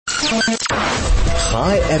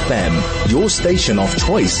High FM, your station of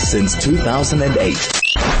choice since 2008.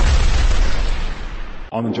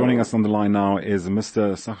 Joining us on the line now is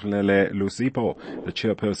Mr. Sahlulele Luzipo, the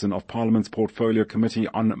Chairperson of Parliament's Portfolio Committee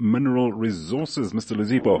on Mineral Resources. Mr.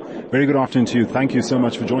 Luzipo, very good afternoon to you. Thank you so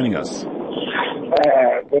much for joining us.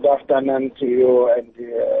 Good afternoon to you and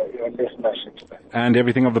your listeners. And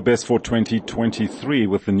everything of the best for 2023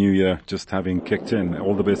 with the new year just having kicked in.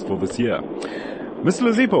 All the best for this year. Mr.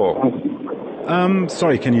 Luzipo,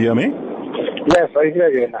 sorry, can you hear me? Yes, I hear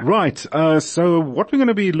you now. Right. So what we're going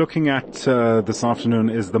to be looking at this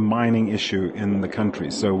afternoon is the mining issue in the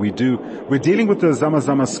country. So we're dealing with the ZAMA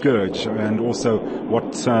ZAMA scourge, and also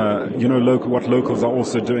what what locals are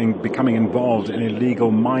also doing, becoming involved in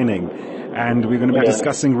illegal mining. And we're going to be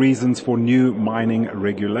discussing reasons for new mining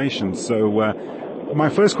regulations. So my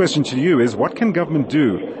first question to you is, what can government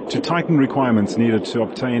do to tighten requirements needed to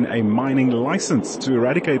obtain a mining license to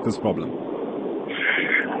eradicate this problem?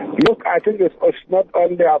 Look, I think it's not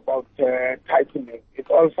only about tightening, it's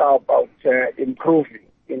also about improving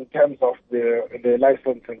in terms of the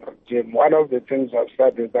licensing regime. One of the things I've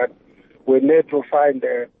said is that we need to find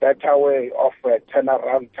a better way of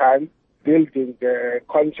turnaround time, building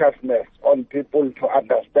consciousness on people to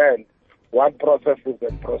understand what processes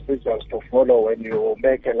and procedures to follow when you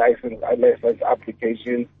make a license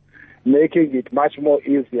application, making it much more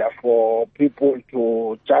easier for people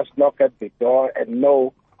to just knock at the door and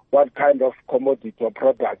know what kind of commodity or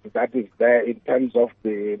product that is there in terms of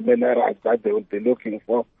the minerals that they will be looking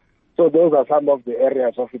for. So those are some of the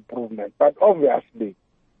areas of improvement. But obviously,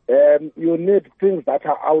 you need things that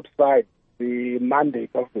are outside the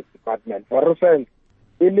mandate of the department. For instance,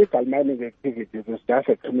 illegal mining activities is just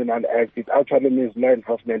a criminal act. It actually means law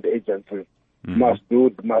enforcement agencies must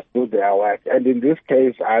do their work. And in this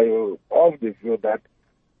case, I am of the view that,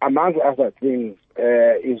 among other things,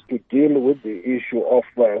 is to deal with the issue of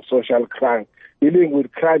social crime, dealing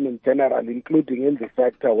with crime in general, including in the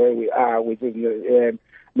sector where we are, which is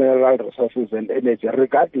mineral resources and energy,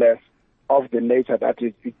 regardless of the nature that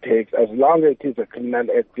it takes. As long as it is a criminal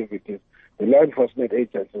activity, the law enforcement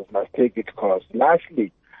agencies must take its course.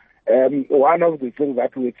 Lastly, one of the things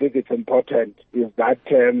that we think is important is that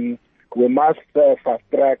we must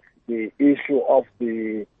fast-track the issue of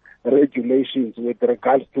the regulations with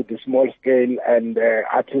regards to the small scale and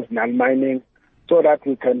artisanal mining, so that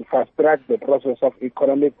we can fast track the process of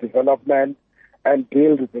economic development and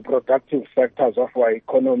build the productive sectors of our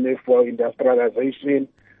economy for industrialization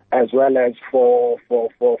as well as for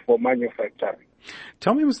manufacturing.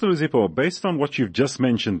 Tell me, Mr. Luzipo, based on what you've just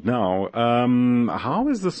mentioned now, how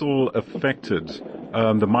has this all affected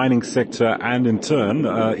the mining sector and in turn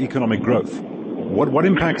economic growth? What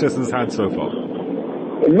impact has this had so far?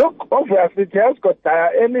 Look, obviously, it has got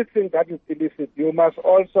anything that is illicit. You must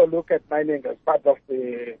also look at mining as part of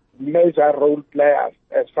the major role players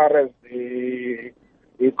as far as the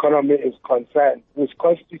economy is concerned, which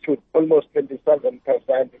constitutes almost 27%,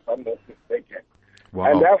 if I'm not mistaken. Wow.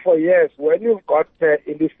 And therefore, yes, when you've got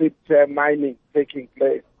illicit mining taking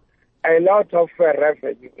place, a lot of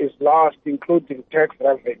revenue is lost, including tax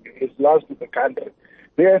revenue, is lost to the country.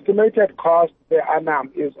 The estimated cost per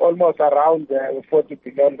annum is almost around 40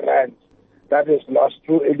 billion rand that is lost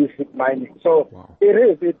through illicit mining. So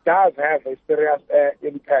it does have a serious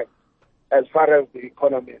impact as far as the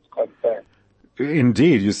economy is concerned.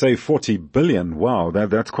 Indeed, you say 40 billion. Wow,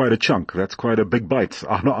 that's quite a chunk. That's quite a big bite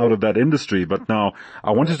out of that industry. But now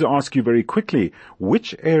I wanted to ask you very quickly,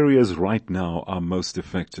 which areas right now are most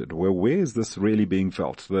affected? Where is this really being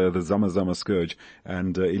felt? The ZAMA ZAMA scourge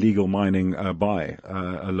and illegal mining by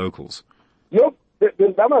locals? Look, the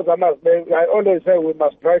ZAMA ZAMAs, I always say we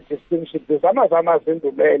must try distinction. The ZAMA ZAMAs in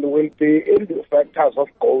the main will be in the sectors of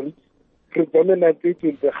gold, predominantly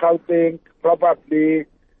in the Gauteng, probably.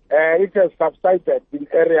 It has subsided in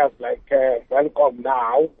areas like Welcome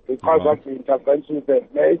now because of the interventions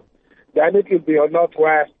they've made. Then it will be your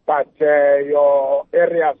northwest, but your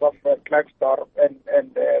areas of Klerksdorp and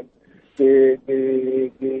the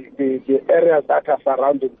areas that are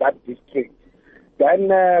surrounding that district. Then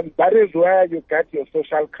that is where you get your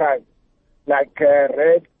social crimes, like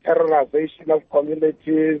rape, terrorization of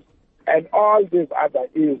communities, and all these other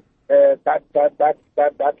issues that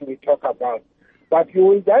we talk about. But you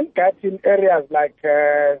will then get in areas like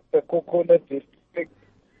the Coconut district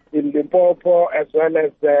in Limpopo, as well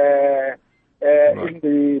as in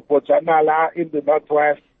the Bojanala in the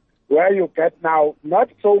northwest, where you get now not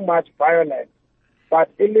so much violence, but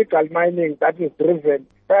illegal mining that is driven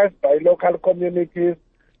first by local communities,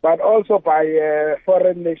 but also by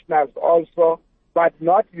foreign nationals also, but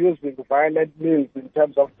not using violent means in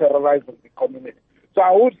terms of terrorizing the community. So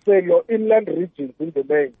I would say your inland regions in the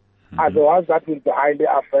main are the ones that will be highly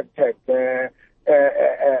affected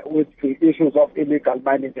with the issues of illegal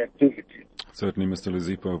mining activity. Certainly, Mr.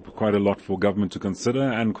 Luzipo, quite a lot for government to consider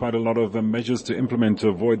and quite a lot of measures to implement to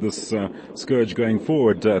avoid this scourge going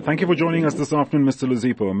forward. Thank you for joining us this afternoon, Mr.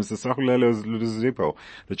 Luzipo. Mr. Sahlulele Luzipo,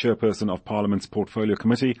 the Chairperson of Parliament's Portfolio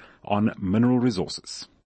Committee on Mineral Resources.